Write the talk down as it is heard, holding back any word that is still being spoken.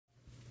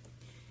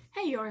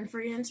Hey yarn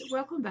friends,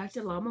 welcome back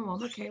to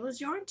LlamaMamaKayla's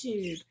Yarn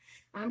Tube.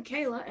 I'm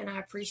Kayla and I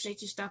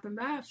appreciate you stopping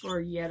by for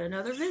yet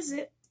another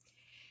visit.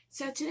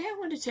 So today I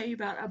want to tell you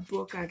about a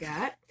book I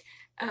got.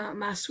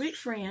 My sweet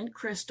friend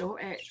Crystal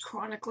at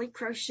Chronically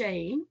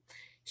Crocheting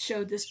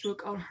showed this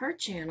book on her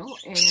channel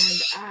and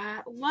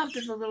I loved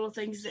the little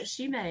things that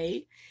she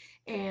made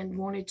and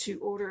wanted to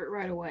order it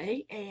right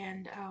away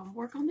and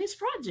work on these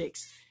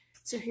projects.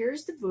 So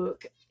here's the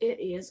book.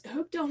 It is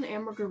Hooked On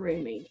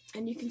Amigurumi,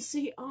 and you can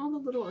see all the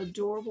little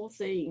adorable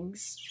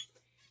things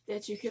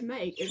that you can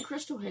make. And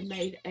Crystal had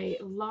made a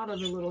lot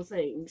of the little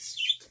things.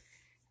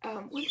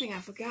 One thing I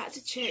forgot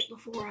to check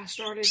before I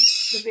started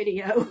the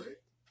video,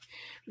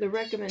 the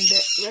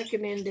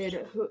recommended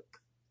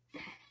hook.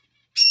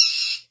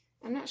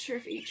 I'm not sure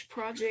if each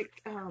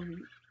project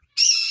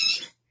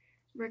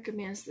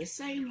recommends the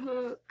same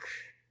hook.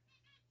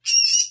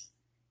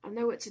 I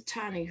know it's a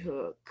tiny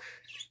hook.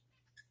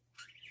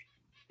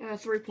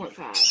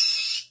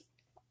 3.5.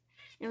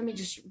 And let me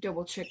just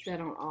double check that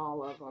on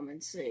all of them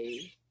and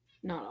see.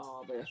 Not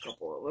all, but a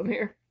couple of them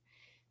here.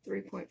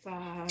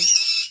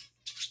 3.5.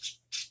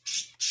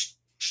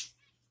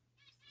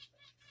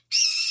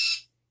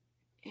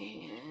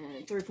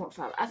 And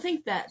 3.5. I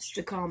think that's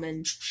the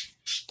common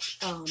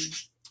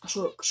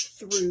hook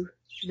through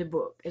the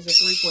book, is a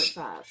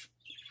 3.5.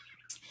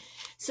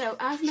 So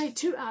I've made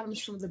 2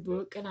 items from the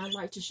book, and I'd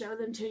like to show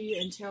them to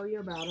you and tell you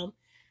about them.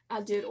 I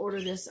did order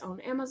this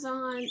on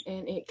Amazon,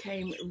 and it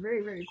came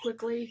very, very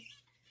quickly,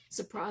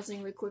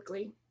 surprisingly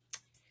quickly.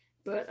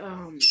 But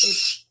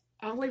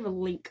I'll leave a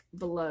link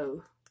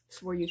below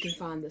where you can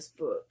find this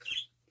book.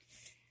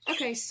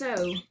 Okay,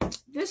 so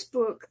this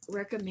book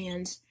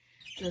recommends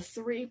the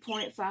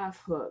 3.5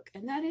 hook,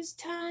 and that is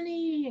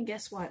tiny. And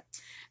guess what?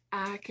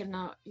 I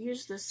cannot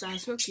use this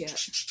size hook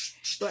yet,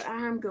 but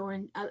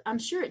I'm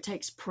sure it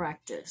takes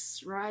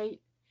practice, right?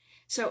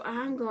 So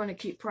I'm going to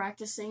keep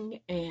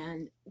practicing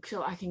and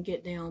until I can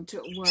get down to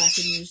where I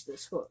can use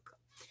this hook.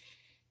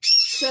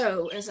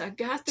 So as I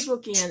got the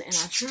book in and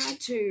I tried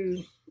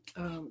to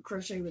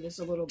crochet with this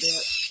a little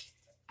bit,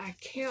 I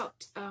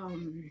kept,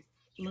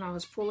 when I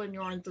was pulling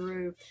yarn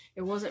through,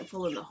 it wasn't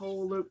pulling the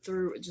whole loop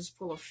through, it just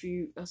pull a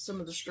few, some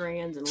of the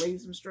strands and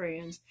leave some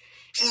strands.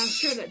 And I'm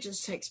sure that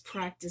just takes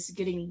practice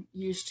getting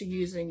used to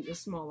using the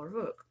smaller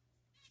hook.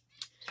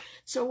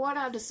 So what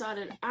I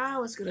decided I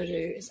was going to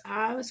do is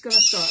I was going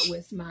to start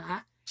with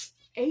my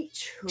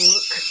H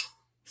hook.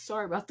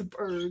 Sorry about the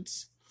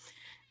birds.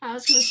 I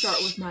was going to start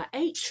with my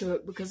H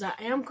hook because I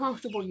am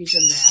comfortable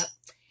using that.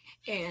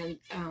 And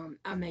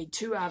I made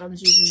 2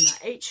 items using my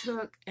H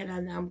hook. And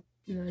then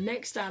the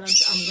next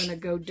items I'm going to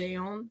go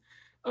down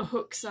a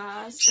hook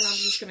size. And I'm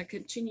just going to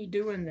continue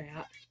doing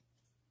that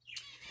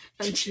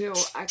until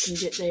I can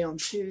get down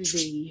to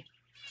the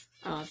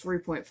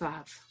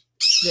 3.5.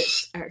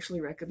 That's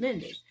actually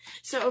recommended.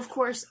 So of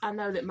course I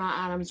know that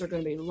my items are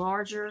going to be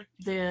larger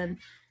than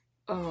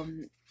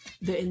the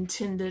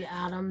intended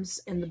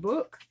items in the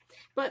book,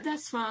 but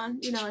that's fine.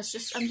 You know, it's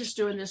just I'm just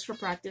doing this for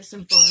practice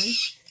and fun.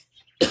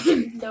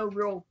 No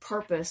real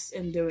purpose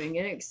in doing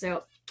it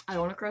except I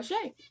want to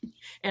crochet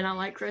and I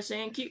like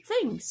crocheting cute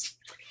things.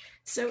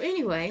 So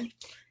anyway,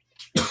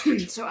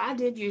 so I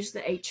did use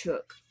the H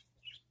hook.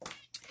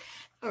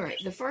 All right,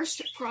 the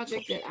first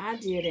project that I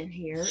did in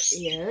here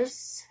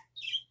is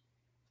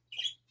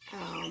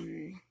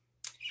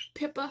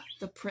Pippa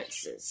the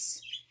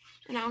Princess,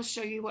 and I'll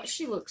show you what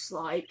she looks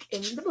like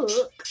in the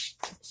book.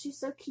 She's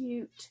so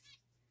cute,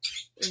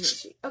 isn't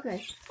she?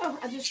 Okay. Oh,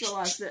 I just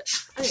realized that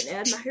I didn't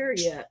add my hair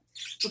yet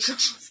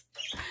because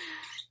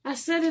I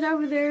set it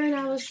over there and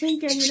I was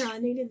thinking, you know, I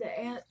needed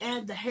to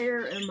add the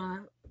hair in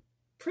my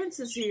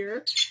princess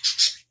here,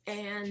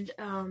 and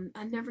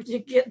I never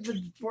did get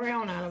the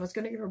brown out. I was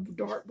going to get her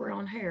dark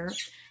brown hair.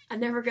 I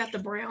never got the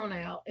brown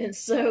out, and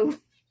so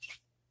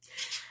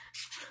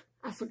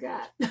I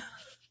forgot.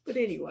 But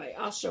anyway,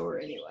 I'll show her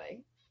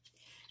anyway.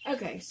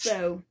 Okay,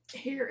 so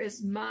here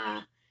is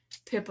my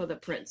Pippa the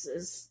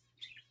Princess.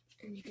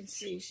 And you can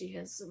see she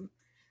has some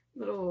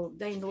little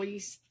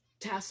dangly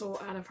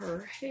tassel out of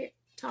her hair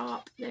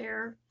top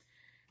there.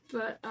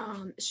 But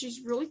she's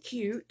really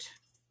cute.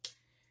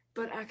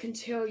 But I can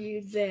tell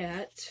you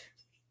that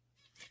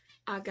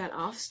I got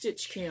off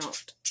stitch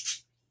count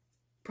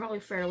probably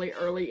fairly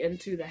early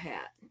into the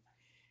hat.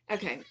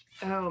 Okay,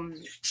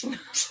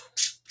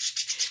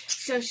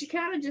 so she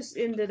kind of just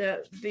ended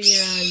up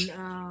being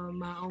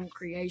my own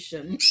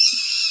creation.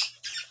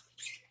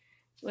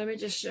 Let me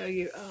just show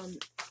you.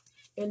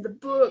 In the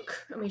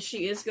book, I mean,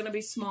 she is going to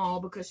be small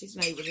because she's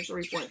made with a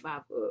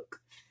 3.5 hook.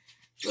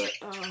 But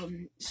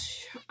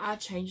I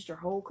changed her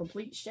whole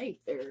complete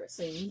shape there, it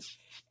seems.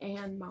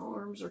 And my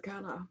arms are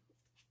kind of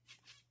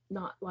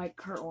not like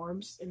her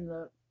arms in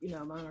the, you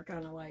know, mine are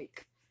kind of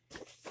like,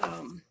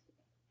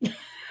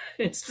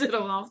 instead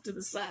of off to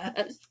the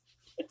side.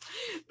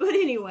 But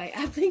anyway,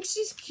 I think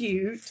she's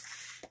cute.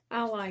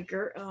 I like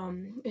her.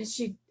 And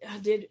I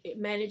did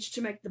manage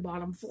to make the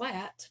bottom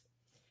flat.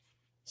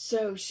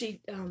 So she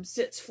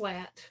sits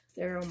flat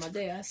there on my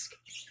desk.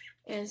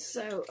 And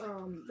so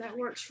that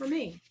works for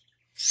me.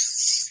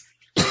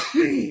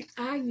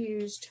 I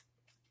used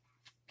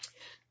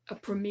a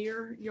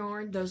Premier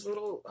yarn, those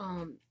little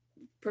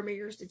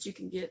Premiers that you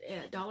can get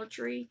at Dollar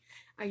Tree.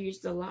 I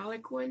used the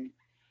lilac one,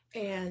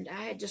 and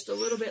I had just a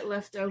little bit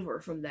left over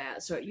from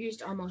that, so it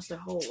used almost a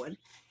whole one.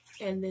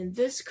 And then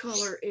this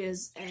color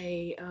is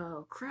a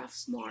Craft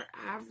Smart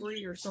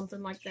Ivory or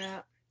something like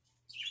that.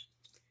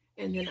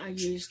 And then I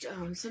used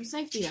some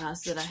safety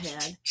eyes that I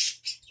had.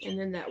 And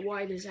then that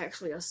white is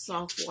actually a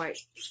soft white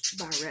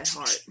by Red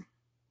Heart.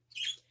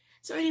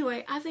 So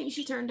anyway, I think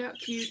she turned out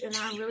cute, and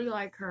I really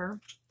like her.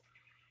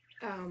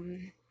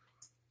 And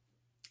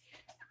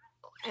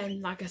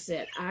like I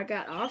said, I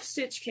got off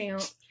stitch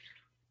count.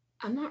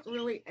 I'm not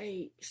really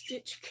a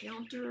stitch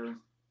counter.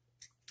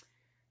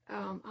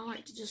 I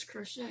like to just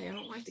crochet. I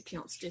don't like to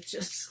count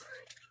stitches.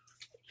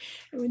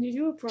 And when you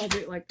do a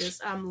project like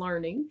this, I'm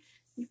learning,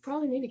 you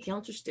probably need to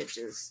count your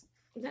stitches.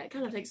 That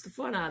kind of takes the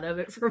fun out of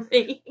it for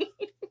me.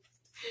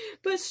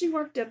 But she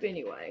worked up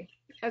anyway.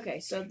 Okay,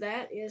 so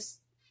that is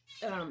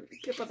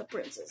Pippa the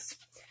Princess.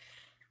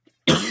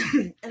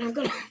 And I'm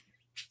gonna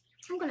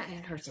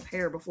add her some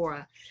hair before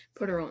I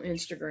put her on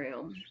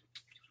Instagram.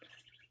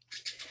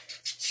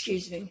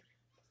 Excuse me.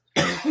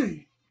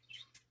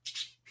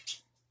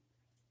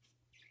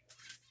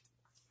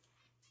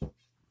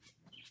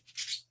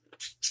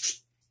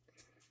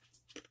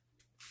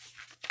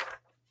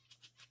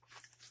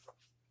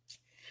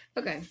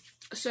 Okay,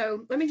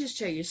 so let me just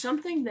tell you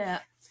something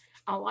that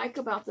I like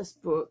about this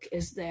book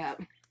is that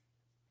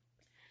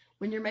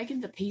when you're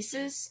making the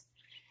pieces,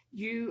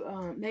 you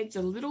make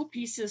the little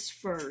pieces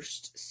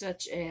first,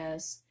 such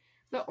as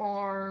the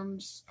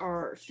arms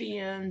or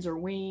fins or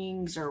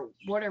wings or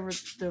whatever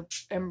the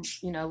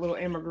little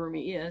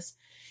amigurumi is.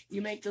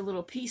 You make the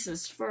little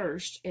pieces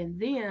first, and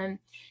then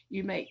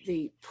you make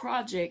the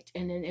project,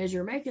 and then as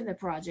you're making the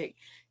project,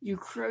 you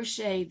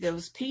crochet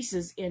those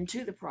pieces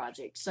into the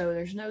project. So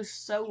there's no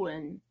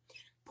sewing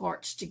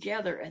parts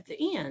together at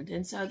the end,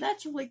 and so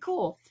that's really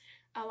cool.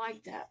 I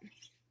like that.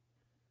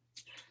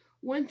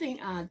 One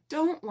thing I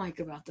don't like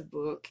about the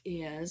book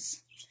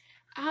is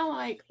I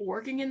like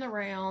working in the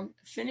round,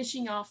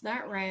 finishing off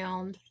that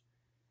round,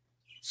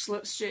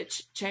 slip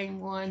stitch, chain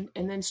one,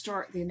 and then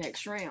start the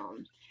next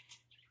round.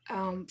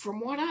 From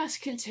what I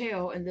can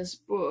tell in this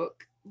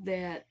book,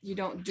 that you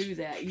don't do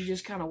that. You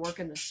just kind of work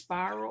in the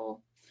spiral.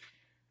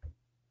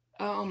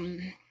 I'll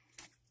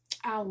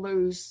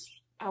lose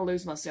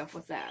myself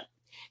with that.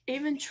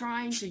 Even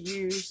trying to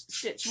use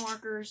stitch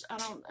markers, I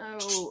don't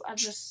know.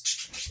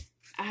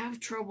 I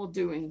have trouble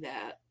doing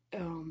that.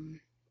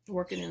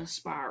 Working in a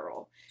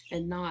spiral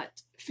and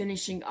not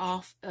finishing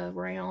off a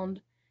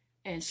round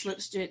and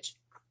slip stitch,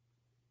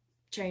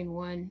 chain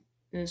one,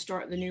 and then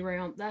start the new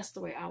round. That's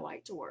the way I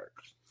like to work.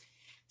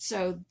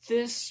 So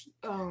this,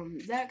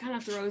 that kind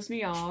of throws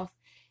me off.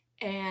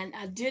 And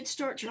I did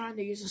start trying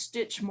to use a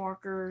stitch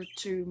marker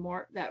to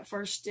mark that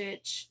first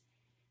stitch.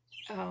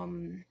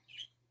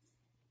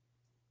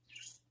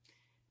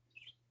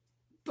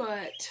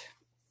 But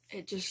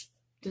it just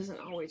doesn't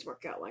always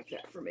work out like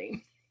that for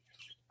me.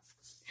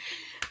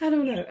 I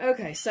don't know.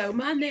 Okay, so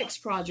my next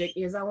project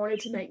is I wanted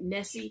to make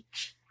Nessie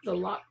the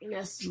Loch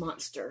Ness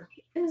Monster.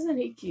 Isn't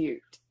he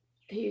cute?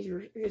 He's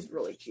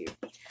really cute.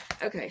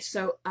 Okay,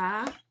 so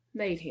I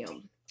made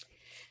him.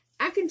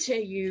 I can tell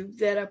you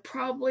that I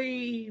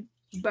probably,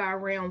 by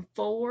round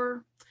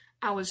 4,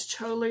 I was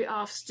totally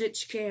off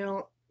stitch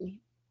count,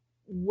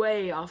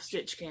 way off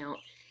stitch count.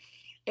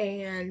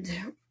 And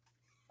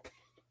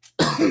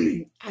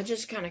I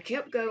just kind of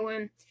kept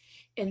going.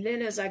 And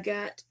then as I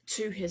got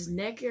to his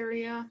neck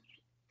area,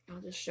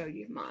 I'll just show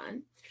you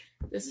mine.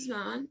 This is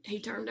mine. He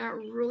turned out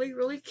really,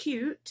 really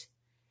cute.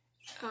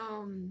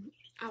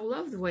 I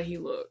love the way he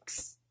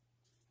looks.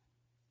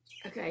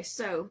 Okay,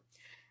 so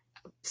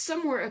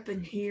somewhere up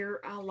in here,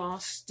 I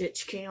lost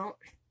stitch count.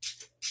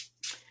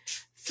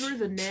 Through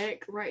the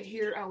neck, right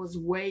here, I was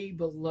way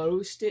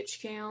below stitch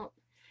count.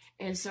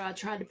 And so I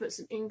tried to put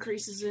some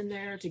increases in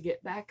there to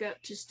get back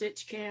up to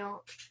stitch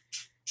count.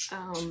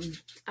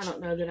 I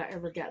don't know that I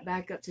ever got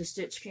back up to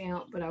stitch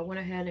count, but I went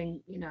ahead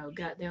and,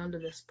 got down to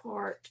this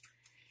part.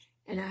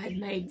 And I had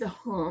made the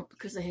hump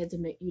because I had to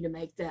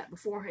make that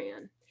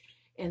beforehand.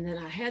 And then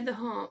I had the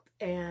hump,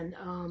 and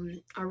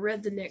I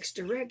read the next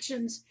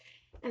directions,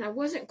 and I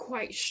wasn't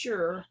quite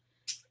sure.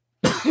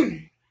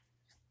 I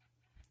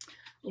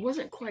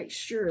wasn't quite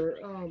sure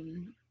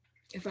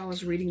if I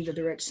was reading the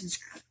directions.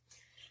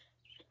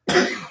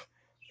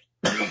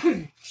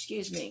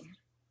 Excuse me.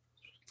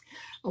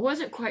 I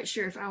wasn't quite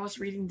sure if I was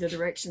reading the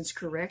directions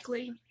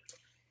correctly.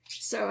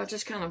 So I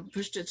just kind of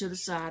pushed it to the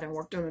side and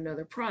worked on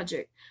another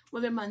project.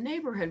 Well, then my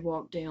neighbor had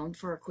walked down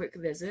for a quick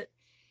visit.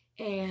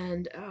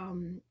 And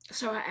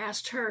so I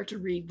asked her to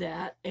read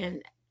that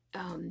and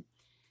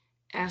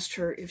asked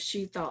her if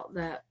she thought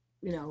that,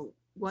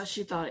 what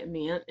she thought it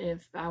meant,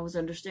 if I was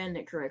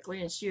understanding it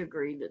correctly. And she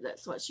agreed that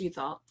that's what she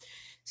thought.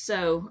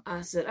 So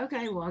I said,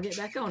 okay, well, I'll get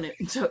back on it.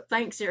 So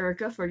thanks,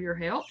 Erica, for your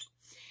help.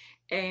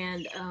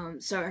 And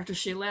so after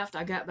she left,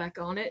 I got back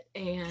on it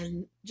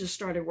and just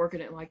started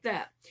working it like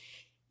that.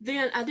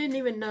 Then I didn't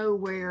even know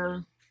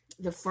where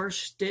the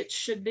first stitch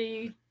should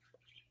be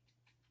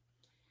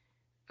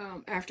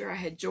after I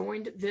had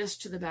joined this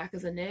to the back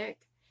of the neck,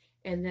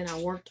 and then I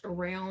worked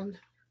around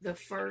the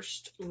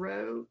first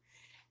row.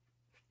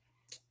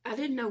 I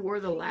didn't know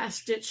where the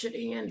last stitch should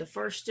end, the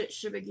first stitch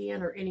should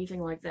begin, or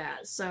anything like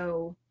that.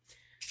 So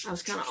I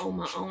was kind of on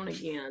my own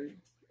again.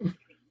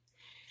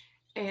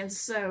 And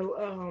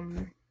so,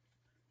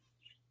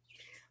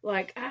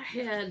 like I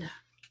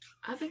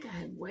think I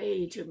had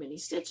way too many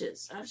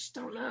stitches. I just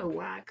don't know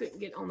why I couldn't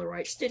get on the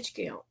right stitch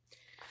count.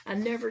 I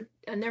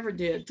never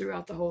did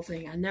throughout the whole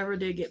thing. I never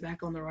did get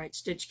back on the right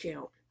stitch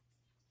count.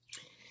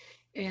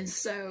 And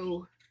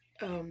so,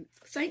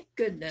 thank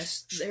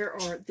goodness there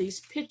are these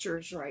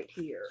pictures right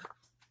here.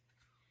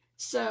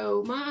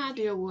 So my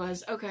idea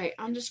was, okay,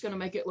 I'm just going to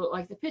make it look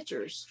like the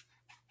pictures.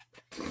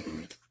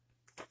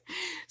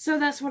 So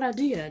that's what I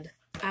did.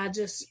 I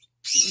just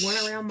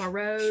went around my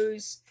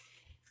rows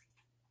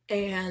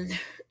and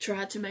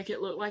tried to make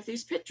it look like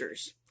these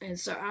pictures. And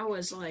so I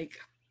was like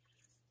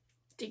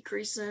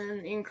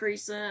decreasing,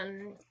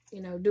 increasing,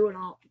 you know, doing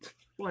all,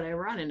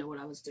 whatever. I didn't know what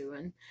I was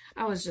doing.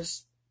 I was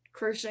just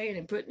crocheting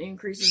and putting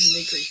increases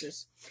and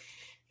decreases.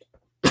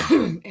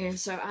 And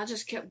so I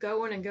just kept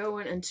going and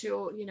going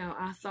until, you know,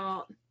 I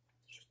thought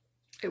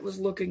it was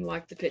looking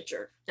like the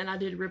picture. And I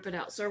did rip it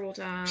out several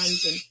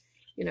times and,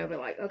 you know, be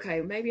like,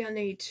 okay, maybe I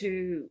need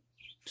to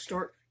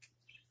start,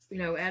 you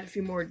know, add a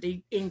few more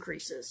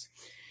increases.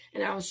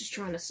 And I was just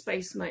trying to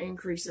space my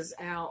increases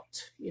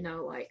out, you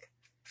know, like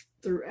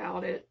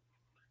throughout it.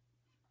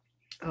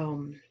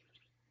 I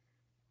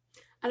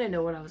didn't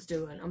know what I was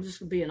doing. I'm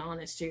just being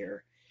honest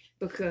here,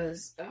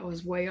 because I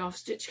was way off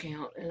stitch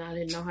count and I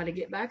didn't know how to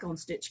get back on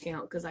stitch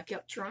count because I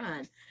kept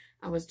trying.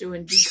 I was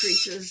doing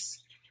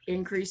decreases,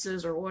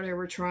 increases, or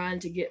whatever, trying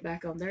to get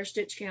back on their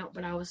stitch count,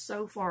 but I was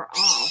so far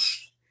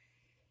off.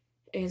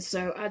 And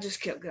so I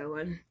just kept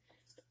going,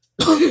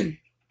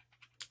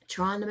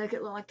 trying to make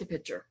it look like the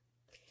picture.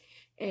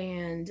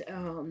 And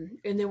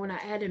then when I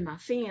added my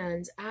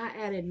fins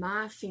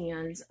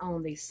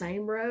on the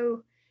same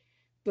row.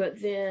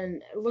 But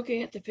then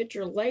looking at the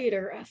picture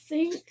later, I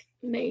think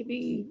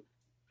maybe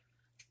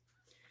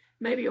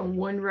on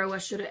one row I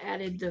should have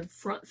added the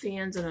front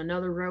fins, and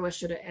another row I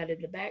should have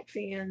added the back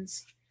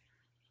fins.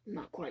 I'm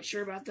not quite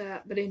sure about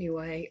that. But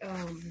anyway,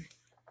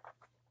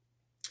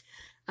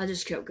 I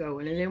just kept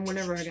going. And then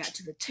whenever I got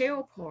to the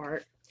tail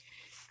part,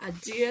 I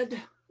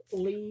did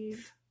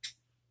leave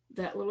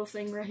that little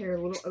thing right here,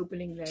 a little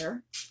opening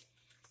there.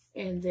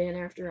 And then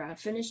after I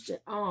finished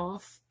it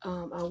off,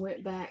 I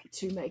went back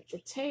to make the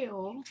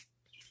tail.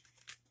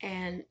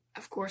 And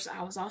of course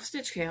I was off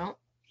stitch count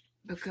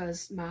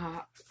because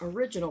my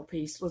original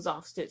piece was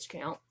off stitch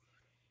count.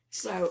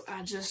 So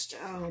I just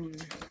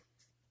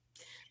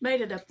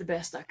made it up the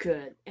best I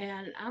could.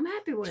 And I'm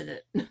happy with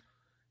it.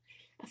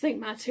 I think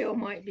my tail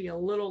might be a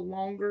little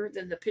longer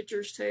than the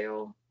picture's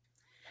tail.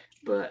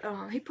 But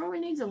he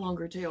probably needs a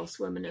longer tail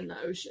swimming in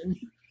the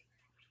ocean.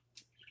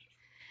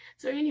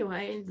 So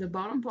anyway, the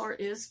bottom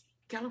part is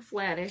kind of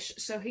flattish,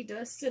 so he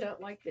does sit up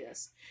like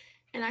this.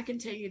 And I can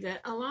tell you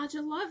that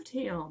Elijah loved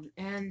him.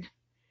 And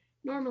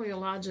normally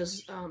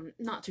Elijah's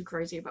not too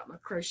crazy about my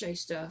crochet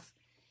stuff.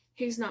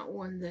 He's not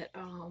one that,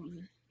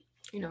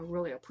 you know,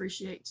 really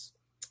appreciates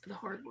the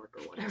hard work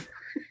or whatever.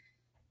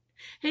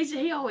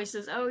 He always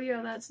says, oh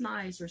yeah, that's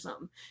nice or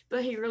something.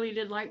 But he really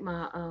did like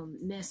my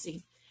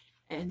Nessie.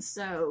 And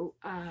so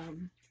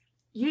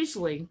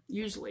usually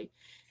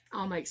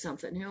I'll make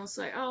something. He'll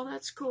say, oh,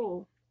 that's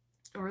cool,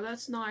 or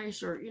that's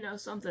nice, or, you know,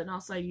 something. I'll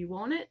say, you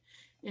want it?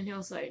 And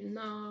he'll say,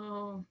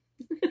 no.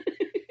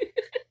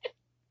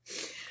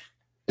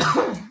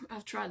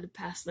 I've tried to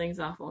pass things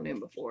off on him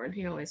before, and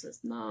he always says,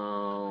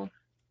 no.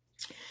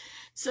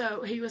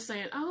 So he was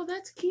saying, oh,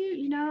 that's cute.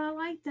 You know, I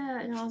like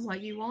that. And I was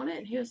like, you want it?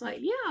 And he was like,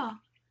 yeah.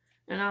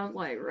 And I was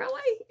like,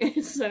 really?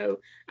 And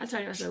so I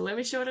told him, I said, let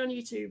me show it on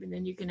YouTube, and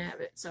then you can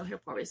have it. So he'll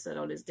probably sit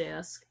on his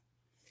desk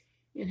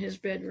in his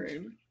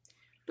bedroom.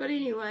 But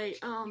anyway,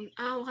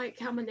 I like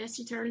how my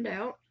Nessie turned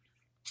out.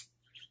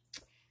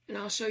 And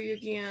I'll show you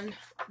again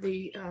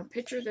the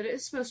picture that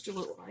it's supposed to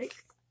look like.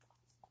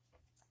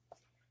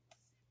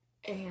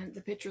 And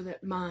the picture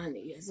that mine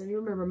is. And you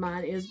remember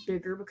mine is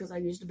bigger because I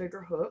used a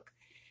bigger hook.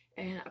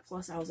 And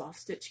plus I was off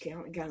stitch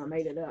count and kind of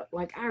made it up.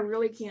 Like, I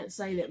really can't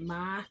say that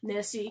my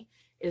Nessie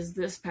is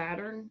this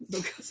pattern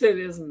because it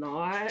is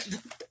not.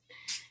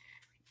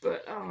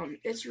 But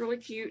it's really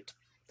cute.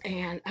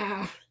 And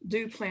I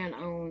do plan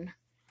on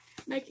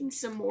making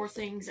some more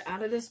things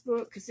out of this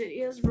book because it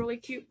is a really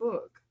cute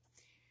book.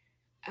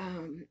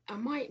 I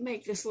might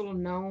make this little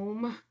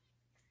gnome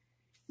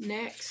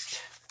next,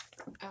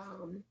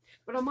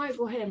 but I might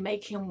go ahead and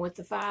make him with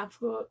the 5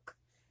 hook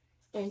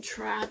and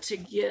try to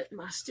get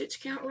my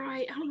stitch count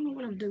right. I don't know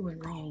what I'm doing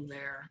wrong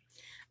there.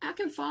 I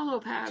can follow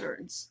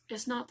patterns.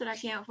 It's not that I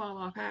can't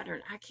follow a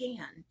pattern. I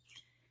can,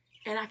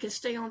 and I can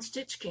stay on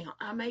stitch count.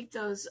 I make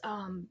those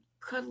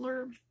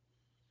cuddler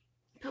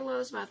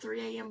pillows by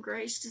 3 AM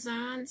Grace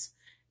Designs,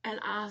 and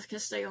I can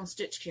stay on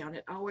stitch count.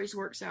 It always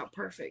works out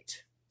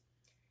perfect.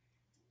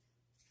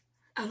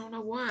 I don't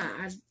know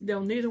why.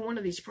 Neither one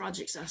of these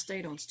projects I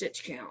stayed on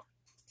stitch count.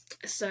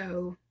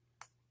 So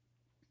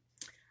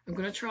I'm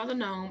going to try the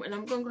gnome, and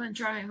I'm going to go ahead and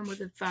try him with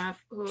the 5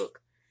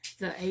 hook,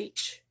 the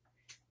H,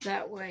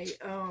 that way,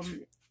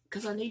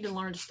 because I need to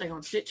learn to stay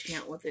on stitch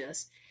count with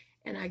this.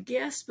 And I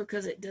guess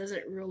because it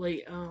doesn't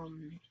really,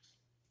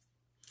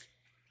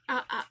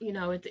 you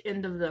know, at the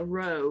end of the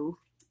row,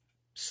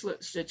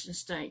 slip stitch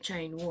and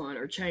chain 1,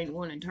 or chain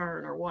 1 and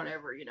turn, or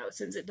whatever, you know,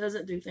 since it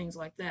doesn't do things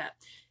like that,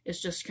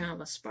 it's just kind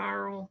of a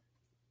spiral.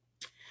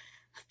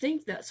 I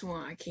think that's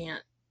why I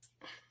can't,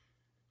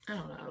 I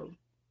don't know,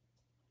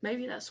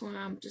 maybe that's why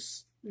I'm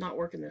just not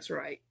working this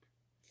right.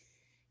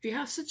 If you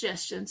have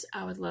suggestions,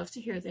 I would love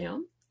to hear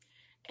them.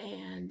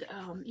 And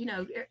you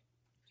know,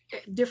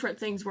 different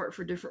things work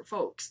for different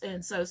folks,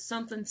 and so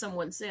something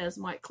someone says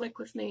might click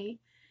with me,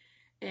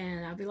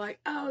 and I'll be like,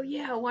 oh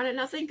yeah, why didn't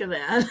I think of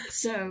that?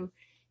 So,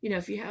 you know,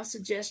 if you have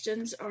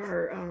suggestions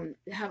or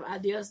have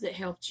ideas that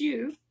helped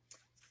you,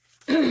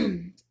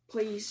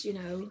 please, you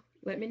know,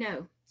 let me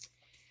know.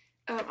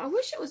 I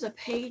wish it was a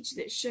page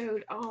that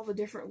showed all the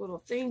different little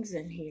things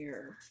in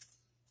here,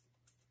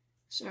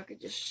 so I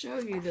could just show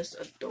you this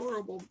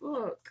adorable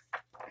book.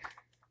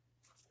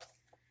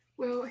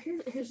 Well,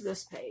 here's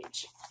this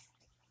page.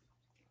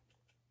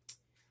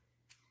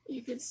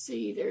 You can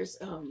see there's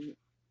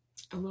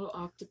a little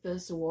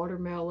octopus, a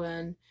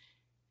watermelon,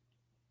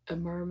 a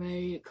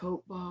mermaid, a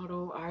Coke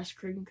bottle, ice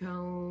cream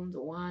cone,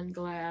 the wine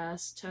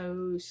glass,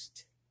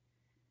 toast,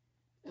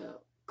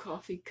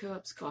 coffee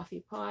cups,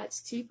 coffee pots,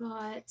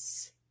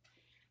 teapots,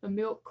 a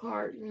milk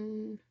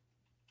carton.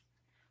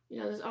 You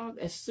know, there's all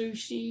a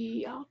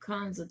sushi, all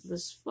kinds of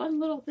this fun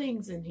little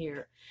things in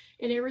here,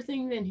 and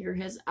everything in here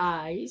has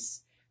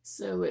eyes.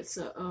 So it's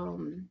a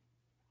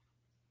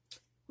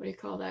what do you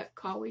call that?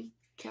 Kawi?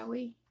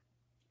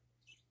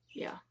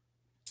 Yeah.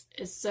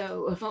 It's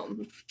so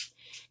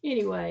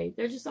anyway,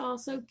 they're just all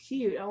so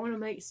cute. I want to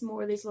make some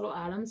more of these little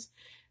items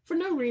for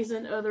no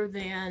reason other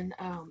than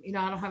you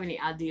know, I don't have any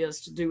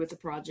ideas to do with the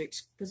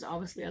projects because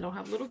obviously I don't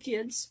have little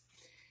kids,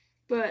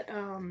 but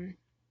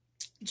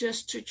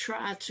just to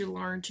try to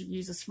learn to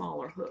use a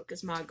smaller hook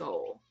is my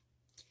goal.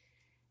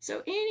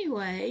 So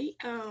anyway,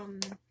 I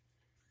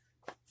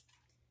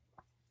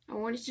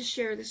wanted to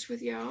share this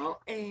with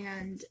y'all,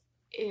 and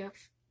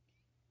if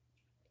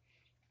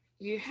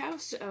you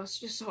have, I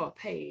just saw a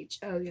page.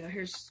 Oh yeah,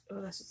 here's, oh,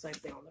 that's the same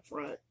thing on the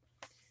front.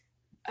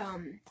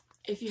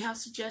 If you have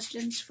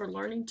suggestions for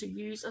learning to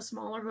use a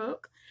smaller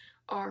hook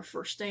or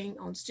for staying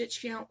on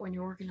stitch count when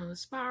you're working on a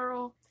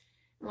spiral,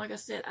 and like I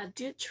said, I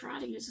did try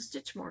to use a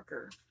stitch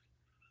marker,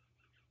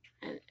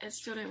 and it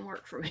still didn't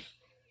work for me.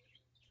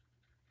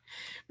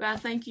 But I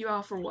thank you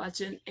all for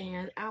watching,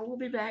 and I will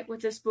be back with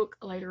this book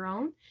later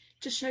on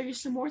to show you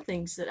some more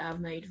things that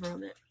I've made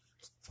from it.